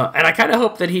I kind of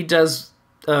hope that he does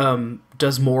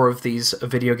does more of these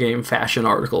video game fashion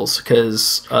articles,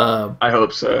 because I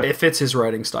hope so. It fits his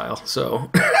writing style.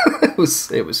 So it was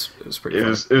pretty. It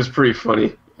was pretty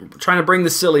funny. We're trying to bring the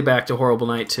silly back to Horrible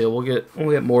Night too. We'll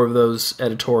get more of those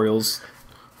editorials.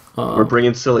 We're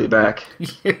bringing silly back.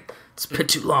 It's been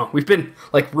too long. We've been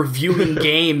like reviewing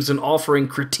games and offering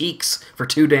critiques for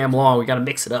too damn long. We got to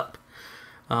mix it up.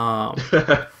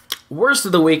 Worst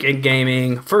of the week in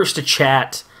gaming. First to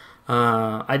chat.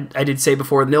 I did say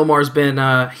before, Nilmar's been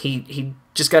he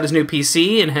just got his new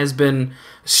PC and has been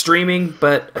streaming,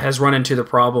 but has run into the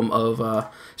problem of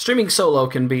streaming solo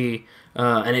can be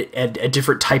a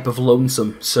different type of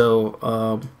lonesome.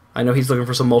 So I know he's looking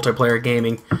for some multiplayer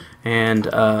gaming, and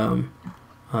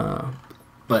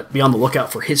but be on the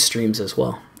lookout for his streams as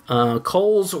well.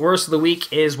 Cole's worst of the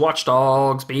week is Watch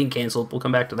Dogs being canceled. We'll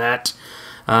come back to that.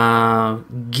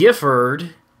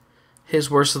 Gifford, his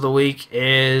worst of the week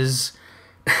is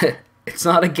it's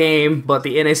not a game, but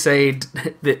the NSA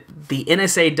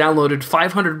downloaded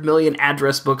 500 million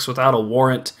address books without a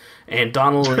warrant, and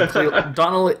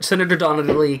Senator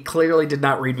Donnelly clearly did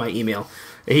not read my email.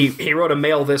 He wrote a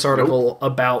mail this article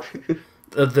about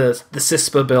the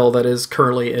CISPA bill that is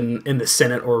currently in the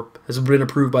Senate, or has been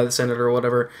approved by the Senate or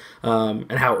whatever,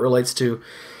 and how it relates to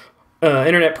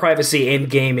internet privacy and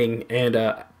gaming, and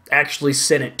actually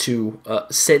sent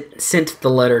the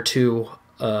letter to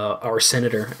our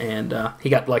senator, and he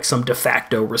got like some de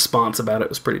facto response about it. It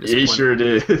was pretty disappointing. He sure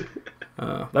did.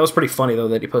 That was pretty funny though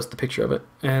that he posted the picture of it,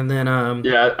 and then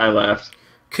yeah, I laughed.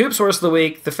 Coop's worst of the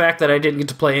week: the fact that I didn't get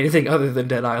to play anything other than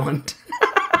Dead Island.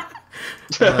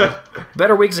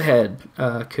 Better weeks ahead,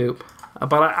 Coop.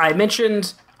 But I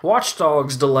mentioned Watch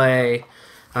Dogs delay.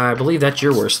 I believe that's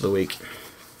your worst of the week.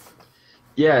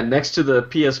 Yeah, next to the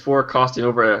PS4 costing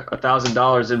over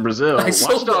 $1,000 in Brazil,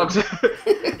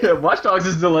 Watch Dogs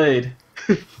is delayed.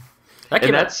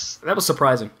 That was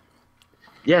surprising.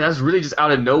 Yeah, that's really just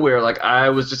out of nowhere. Like, I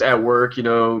was just at work,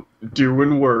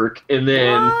 doing work, and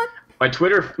then my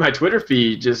Twitter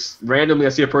feed just randomly I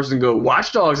see a person go,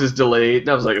 Watch Dogs is delayed, and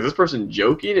I was like, is this person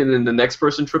joking? And then the next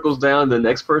person trickles down, the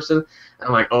next person, and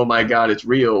I'm like, oh my god, it's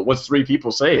real. Once 3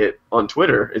 people say it on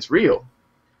Twitter, it's real.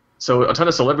 So a ton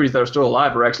of celebrities that are still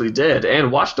alive are actually dead,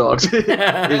 and Watch Dogs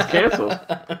is canceled.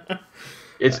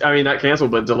 Not canceled,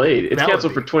 but delayed. It's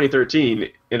canceled for 2013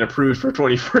 and approved for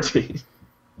 2014.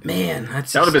 Man,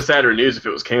 that would have been sadder news if it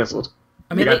was canceled.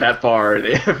 I mean, they got that far and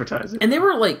they advertised it. And they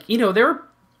were like,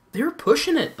 they were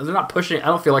pushing it. They're not pushing it. I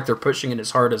don't feel like they're pushing it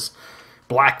as hard as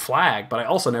Black Flag, but I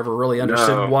also never really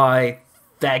understood why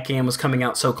that game was coming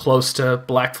out so close to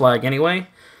Black Flag anyway.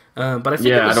 But I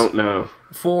think I don't know.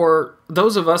 For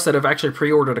those of us that have actually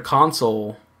pre-ordered a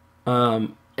console,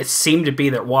 it seemed to be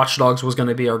that Watch Dogs was going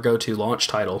to be our go-to launch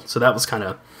title. So that was kind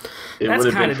of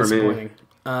disappointing.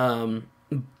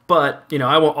 But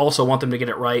I also want them to get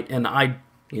it right, and I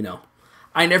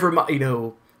never,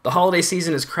 the holiday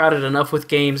season is crowded enough with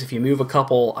games. If you move a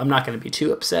couple, I'm not going to be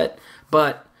too upset.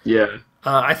 But yeah,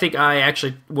 I think I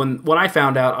actually when I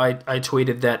found out, I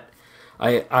tweeted that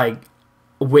I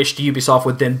wished Ubisoft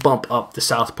would then bump up the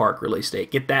South Park release date.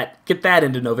 Get that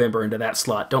into November, into that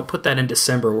slot. Don't put that in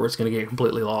December where it's going to get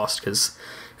completely lost, because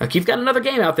you've got another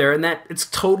game out there, and that it's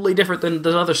totally different than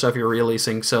the other stuff you're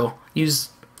releasing. So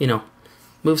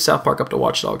move South Park up to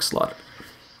Watch Dogs slot.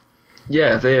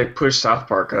 Yeah, if they had pushed South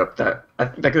Park up, that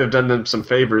could have done them some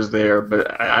favors there,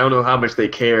 but I don't know how much they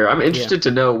care. I'm interested to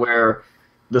know where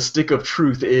the stick of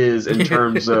truth is in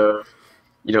terms of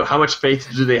how much faith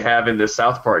do they have in this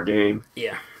South Park game?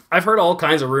 Yeah. I've heard all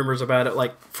kinds of rumors about it,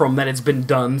 like from that it's been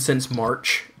done since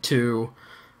March to...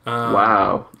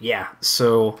 wow. Yeah,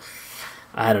 so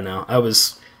I don't know.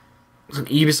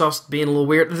 Ubisoft's being a little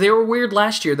weird. They were weird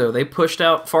last year, though. They pushed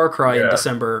out Far Cry in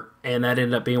December, and that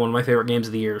ended up being one of my favorite games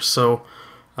of the year. So,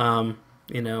 get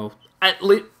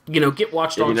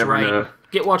Watch Dogs right. Know.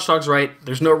 Get Watch Dogs right.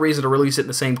 There's no reason to release it in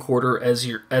the same quarter as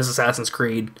Assassin's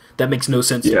Creed. That makes no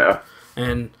sense. Yeah.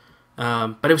 And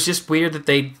but it was just weird that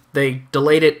they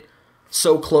delayed it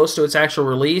so close to its actual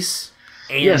release.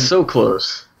 And so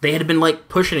close. They had been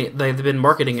pushing it. They've been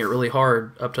marketing it really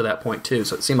hard up to that point too.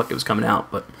 So it seemed like it was coming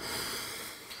out, but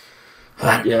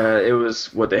yeah, it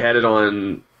was they had it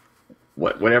on.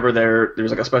 Whenever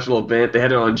there's a special event, they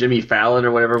had it on Jimmy Fallon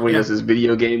or whatever when he does his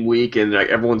video game week, and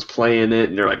everyone's playing it,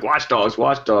 and they're like, Watch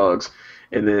Dogs,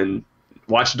 and then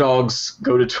Watch Dogs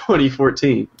go to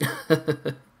 2014.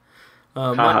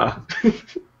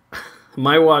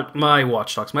 My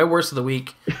Watch Dogs, my worst of the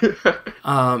week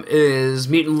is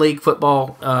Mutant League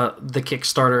Football. The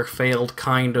Kickstarter failed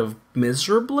kind of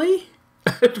miserably,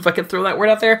 if I could throw that word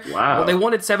out there. Wow. Well, they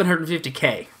wanted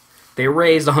 $750K. They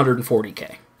raised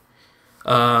 $140K.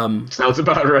 Sounds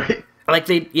about right. Like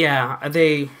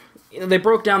they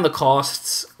broke down the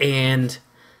costs, and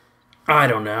I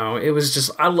don't know. It was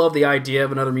just, I love the idea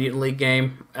of another Mutant League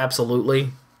game, absolutely,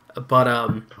 but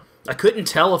I couldn't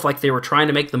tell if like they were trying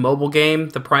to make the mobile game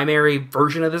the primary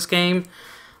version of this game,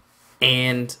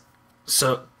 and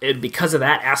so because of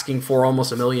that, asking for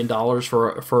almost $1 million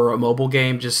for a mobile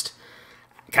game, just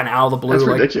kind of out of the blue. That's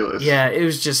ridiculous. Yeah, it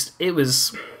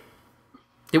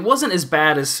wasn't as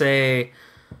bad as, say,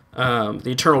 the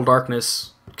Eternal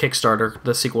Darkness Kickstarter,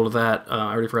 the sequel to that.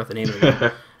 I already forgot the name of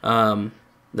it. I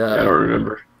don't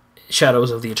remember.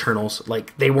 Shadows of the Eternals.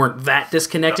 Like, they weren't that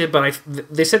disconnected, but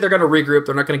they said they're going to regroup.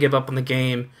 They're not going to give up on the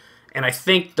game, and I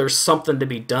think there's something to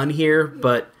be done here.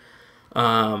 But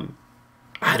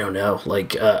I don't know.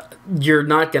 Like, you're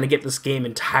not going to get this game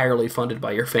entirely funded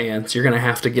by your fans. You're going to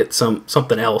have to get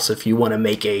something else if you want to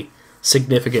make a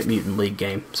significant Mutant League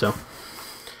game. So.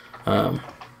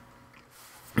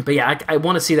 But yeah, I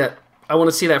want to see that. I want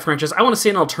to see that franchise. I want to see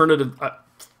an alternative.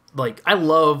 Like, I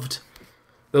loved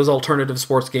those alternative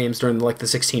sports games during like the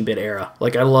 16-bit era.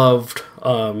 Like, I loved,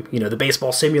 the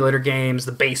baseball simulator games,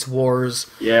 the Base Wars.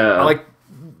 Yeah.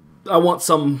 I want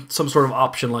some sort of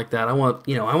option like that. I want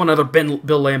another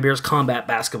Bill Lambert's Combat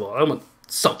Basketball. I want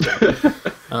something.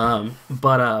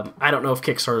 But I don't know if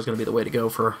Kickstarter is going to be the way to go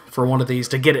for one of these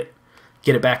to get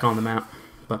it back on the map.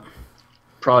 But.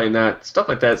 Probably not. Stuff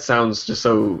like that sounds just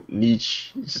so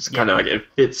niche. It's just kind of like it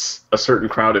fits a certain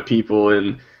crowd of people,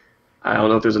 and I don't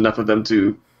know if there's enough of them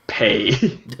to pay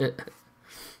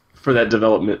for that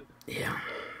development. Yeah,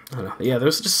 I don't know. Yeah,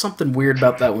 there's just something weird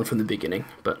about that one from the beginning,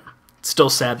 but it's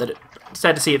still sad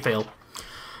to see it fail.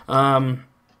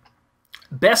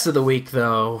 Best of the week,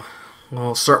 though,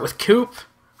 we'll start with Coop.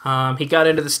 He got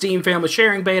into the Steam family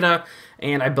sharing beta,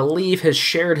 and I believe has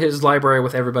shared his library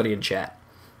with everybody in chat.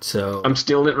 So I'm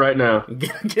stealing it right now.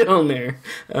 Get on there.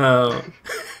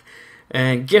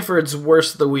 And Gifford's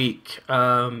worst of the week.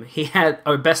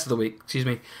 Best of the week. Excuse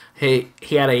me. He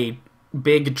had a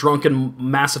big drunken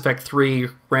Mass Effect 3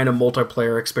 random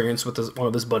multiplayer experience with one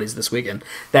of his buddies this weekend.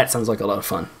 That sounds like a lot of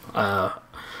fun.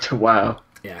 Wow.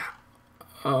 Yeah.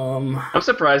 I'm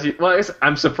surprised.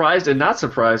 I'm surprised and not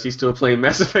surprised he's still playing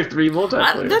Mass Effect 3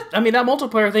 multiplayer. That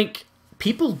multiplayer, I think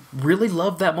people really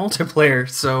love that multiplayer.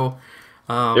 So.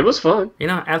 It was fun.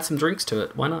 Add some drinks to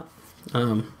it. Why not?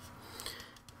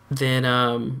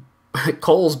 Then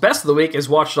Cole's best of the week is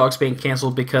Watch Dogs being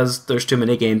canceled because there's too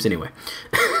many games anyway.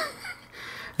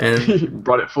 And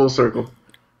brought it full circle.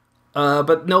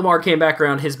 But Nomar came back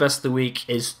around. His best of the week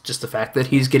is just the fact that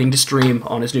he's getting to stream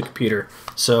on his new computer.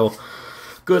 So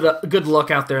good luck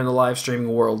out there in the live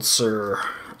streaming world, sir.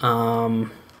 Why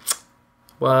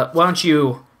don't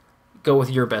you go with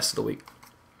your best of the week?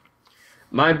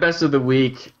 My best of the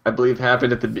week, I believe,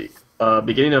 happened at the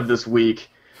beginning of this week,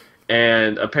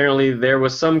 and apparently there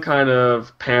was some kind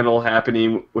of panel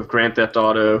happening with Grand Theft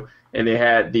Auto, and they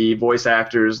had the voice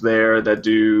actors there that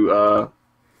do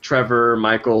Trevor,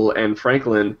 Michael, and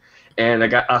Franklin, and I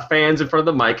got fans in front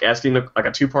of the mic asking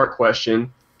a two-part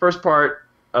question. First part,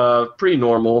 pretty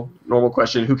normal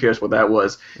question, who cares what that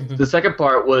was. Mm-hmm. The second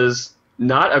part was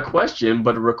not a question,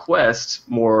 but a request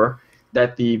more,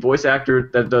 that the voice actor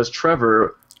that does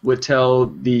Trevor would tell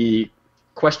the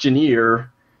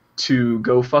questionnaire to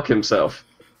go fuck himself.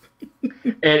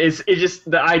 And it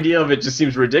just, the idea of it just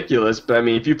seems ridiculous, but I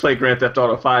mean, if you play Grand Theft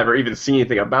Auto 5 or even see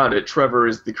anything about it, Trevor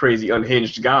is the crazy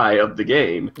unhinged guy of the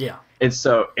game. Yeah. And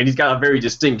he's got a very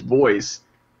distinct voice.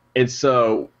 And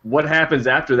so what happens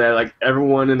after that, like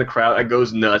everyone in the crowd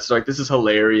goes nuts, like this is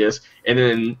hilarious. And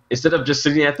then instead of just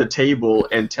sitting at the table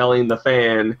and telling the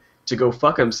fan to go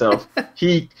fuck himself,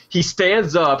 he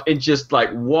stands up and just like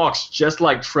walks just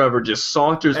like Trevor, just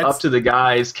saunters up to the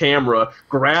guy's camera,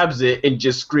 grabs it, and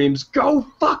just screams, "Go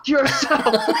fuck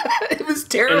yourself!" It was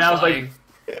terrifying. And I was like,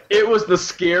 it was the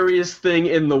scariest thing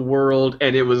in the world,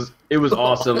 and it was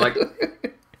awesome. Like,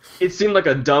 it seemed like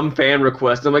a dumb fan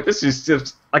request. I'm like, this is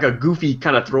just like a goofy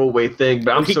kind of throwaway thing,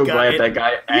 but I'm so glad that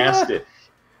guy asked it.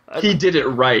 He did it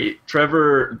right.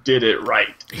 Trevor did it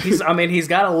right. He's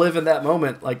got to live in that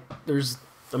moment. Like,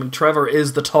 Trevor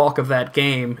is the talk of that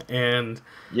game, and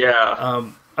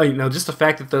just the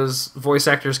fact that those voice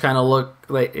actors kind of look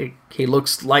like he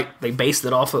looks like they based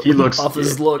it off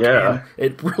his look. Yeah,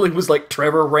 and it really was like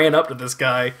Trevor ran up to this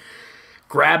guy,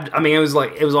 grabbed.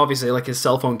 It was obviously like his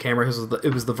cell phone camera.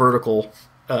 It was the vertical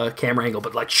camera angle,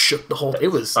 but like shook the whole.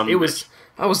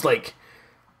 I was like.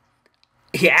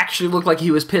 he actually looked like he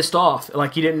was pissed off.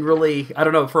 Like, he didn't really, I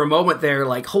don't know, for a moment there,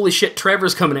 like, holy shit,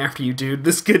 Trevor's coming after you, dude.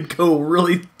 This could go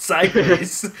really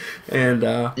sideways. And,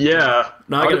 yeah.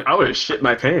 No, I would have shit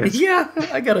my pants. Yeah,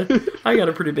 I got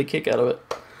a pretty big kick out of it.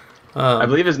 I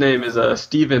believe his name is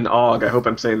Stephen Ogg. I hope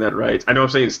I'm saying that right. I know I'm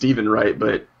saying Stephen right,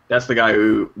 but that's the guy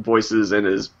who voices and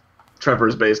is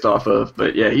Trevor's based off of.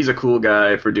 But yeah, he's a cool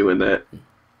guy for doing that.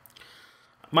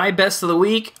 My best of the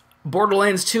week,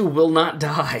 Borderlands 2 will not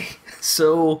die.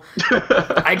 So,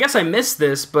 I guess I missed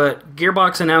this, but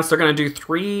Gearbox announced they're going to do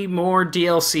 3 more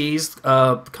DLCs,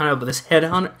 kind of this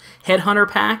Headhunter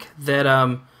pack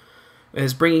that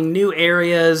is bringing new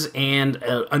areas and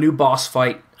a new boss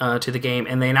fight to the game,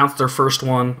 and they announced their first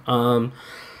one.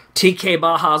 TK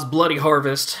Baja's Bloody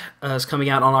Harvest is coming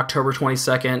out on October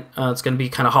 22nd. It's going to be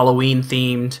kind of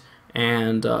Halloween-themed,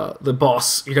 and the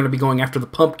boss, you're going to be going after the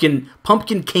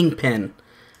Pumpkin Kingpin.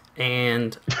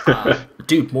 And,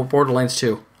 dude, more Borderlands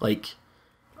 2. Like,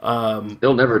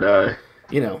 they'll never die.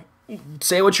 You know,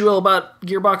 say what you will about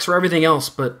Gearbox or everything else,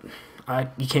 but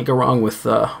you can't go wrong with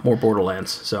more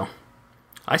Borderlands. So,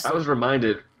 I was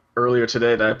reminded earlier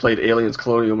today that I played Aliens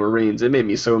Colonial Marines. It made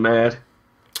me so mad.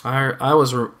 I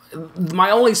was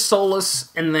my only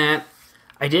solace in that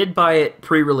I did buy it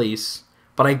pre-release,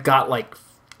 but I got like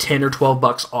 $10 or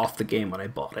 $12 off the game when I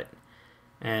bought it.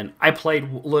 And I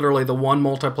played literally the one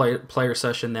multiplayer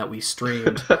session that we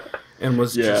streamed, and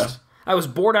was just, I was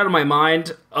bored out of my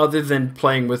mind. Other than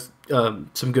playing with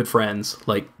some good friends,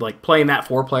 like playing that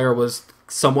 4-player was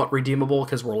somewhat redeemable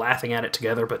because we're laughing at it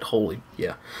together. But holy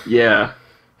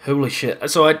shit!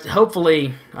 So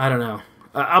hopefully, I don't know.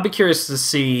 I'll be curious to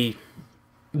see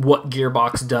what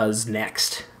Gearbox does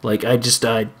next. Like they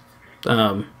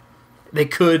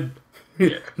could.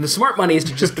 Yeah. The smart money is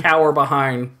to just cower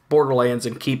behind Borderlands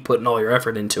and keep putting all your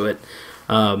effort into it.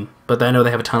 But I know they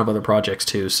have a ton of other projects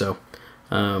too. So,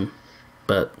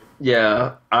 but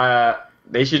yeah,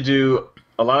 they should do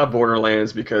a lot of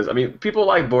Borderlands because I mean people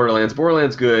like Borderlands.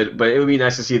 Borderlands good, but it would be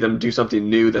nice to see them do something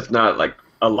new that's not like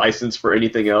a license for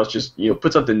anything else. Just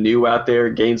put something new out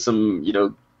there, gain some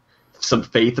some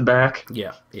faith back.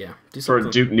 Yeah. For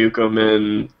Duke Nukem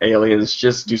and Aliens,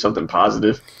 just do something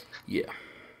positive. Yeah.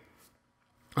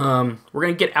 We're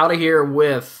going to get out of here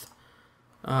with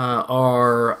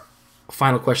our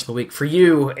final question of the week. For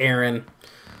you, Aaron,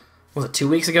 was it 2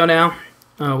 weeks ago now?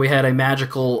 We had a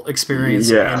magical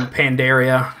experience in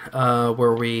Pandaria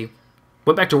where we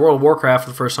went back to World of Warcraft for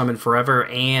the first time in forever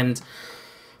and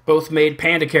both made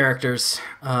panda characters.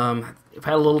 We've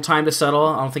had a little time to settle.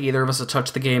 I don't think either of us have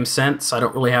touched the game since. I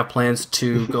don't really have plans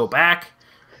to go back.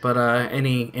 But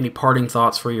any parting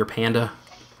thoughts for your panda?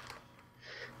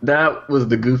 That was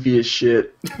the goofiest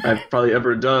shit I've probably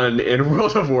ever done in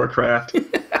World of Warcraft.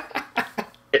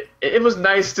 It was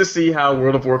nice to see how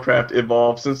World of Warcraft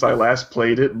evolved since I last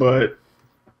played it, but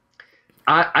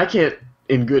I can't,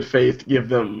 in good faith, give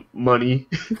them money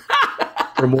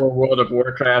for more World of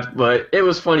Warcraft, but it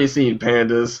was funny seeing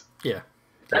pandas. Yeah.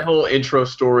 That whole intro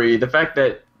story, the fact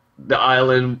that the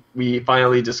island we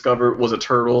finally discovered was a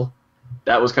turtle,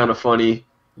 that was kind of funny.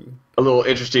 A little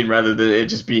interesting rather than it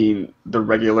just being the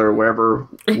regular wherever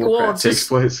Warcraft takes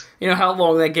place. You know how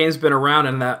long that game's been around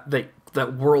and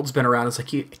that world's been around. It's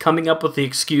like coming up with the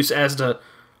excuse as to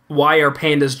why are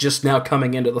pandas just now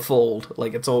coming into the fold.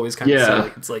 Like it's always kind of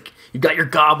silly. It's like you got your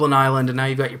Goblin Island and now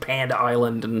you've got your Panda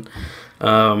Island, and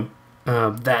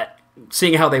that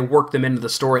seeing how they work them into the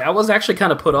story. I was actually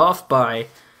kind of put off by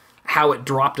how it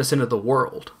dropped us into the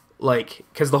world, like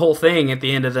because the whole thing at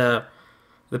the end of the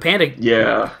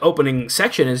Panda opening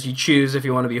section is you choose if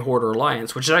you want to be Horde or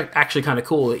Alliance, which is actually kind of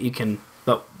cool that you can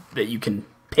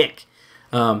pick.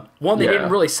 They didn't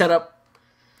really set up.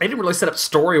 They didn't really set up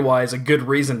story-wise a good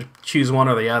reason to choose one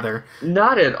or the other.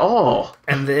 Not at all.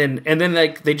 And then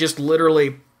they just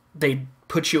literally they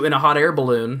put you in a hot air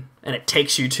balloon and it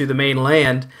takes you to the main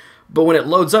land. But when it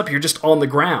loads up, you're just on the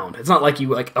ground. It's not like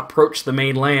you approach the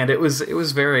main land. It was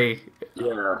very.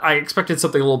 Yeah. I expected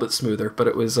something a little bit smoother, but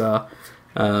it was. I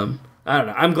don't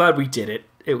know. I'm glad we did it.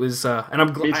 It was, and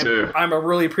I'm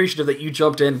really appreciative that you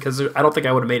jumped in because I don't think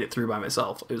I would have made it through by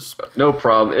myself. It was no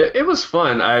problem. It was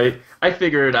fun. I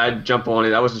figured I'd jump on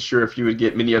it. I wasn't sure if you would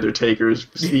get many other takers,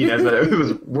 seeing as it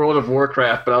was World of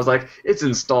Warcraft. But I was like, it's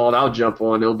installed. I'll jump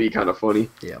on. It'll be kind of funny.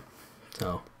 Yeah.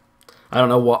 So I don't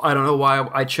know why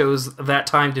I chose that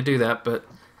time to do that, but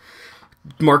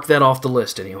mark that off the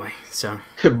list anyway. So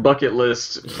bucket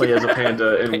list. Play as a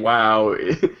panda and WoW.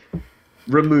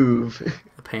 Remove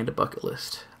the panda bucket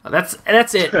list. That's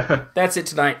it. That's it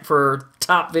tonight for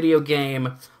Top Video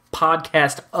Game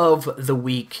Podcast of the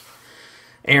Week.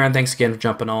 Aaron, thanks again for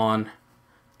jumping on.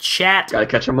 Chat. Gotta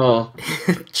catch them all.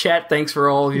 Chat, thanks for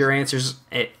all of your answers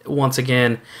once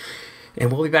again.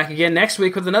 And we'll be back again next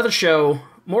week with another show.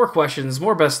 More questions,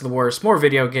 more best of the worst, more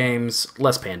video games,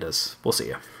 less pandas. We'll see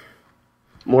you.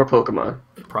 More Pokemon.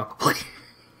 Probably.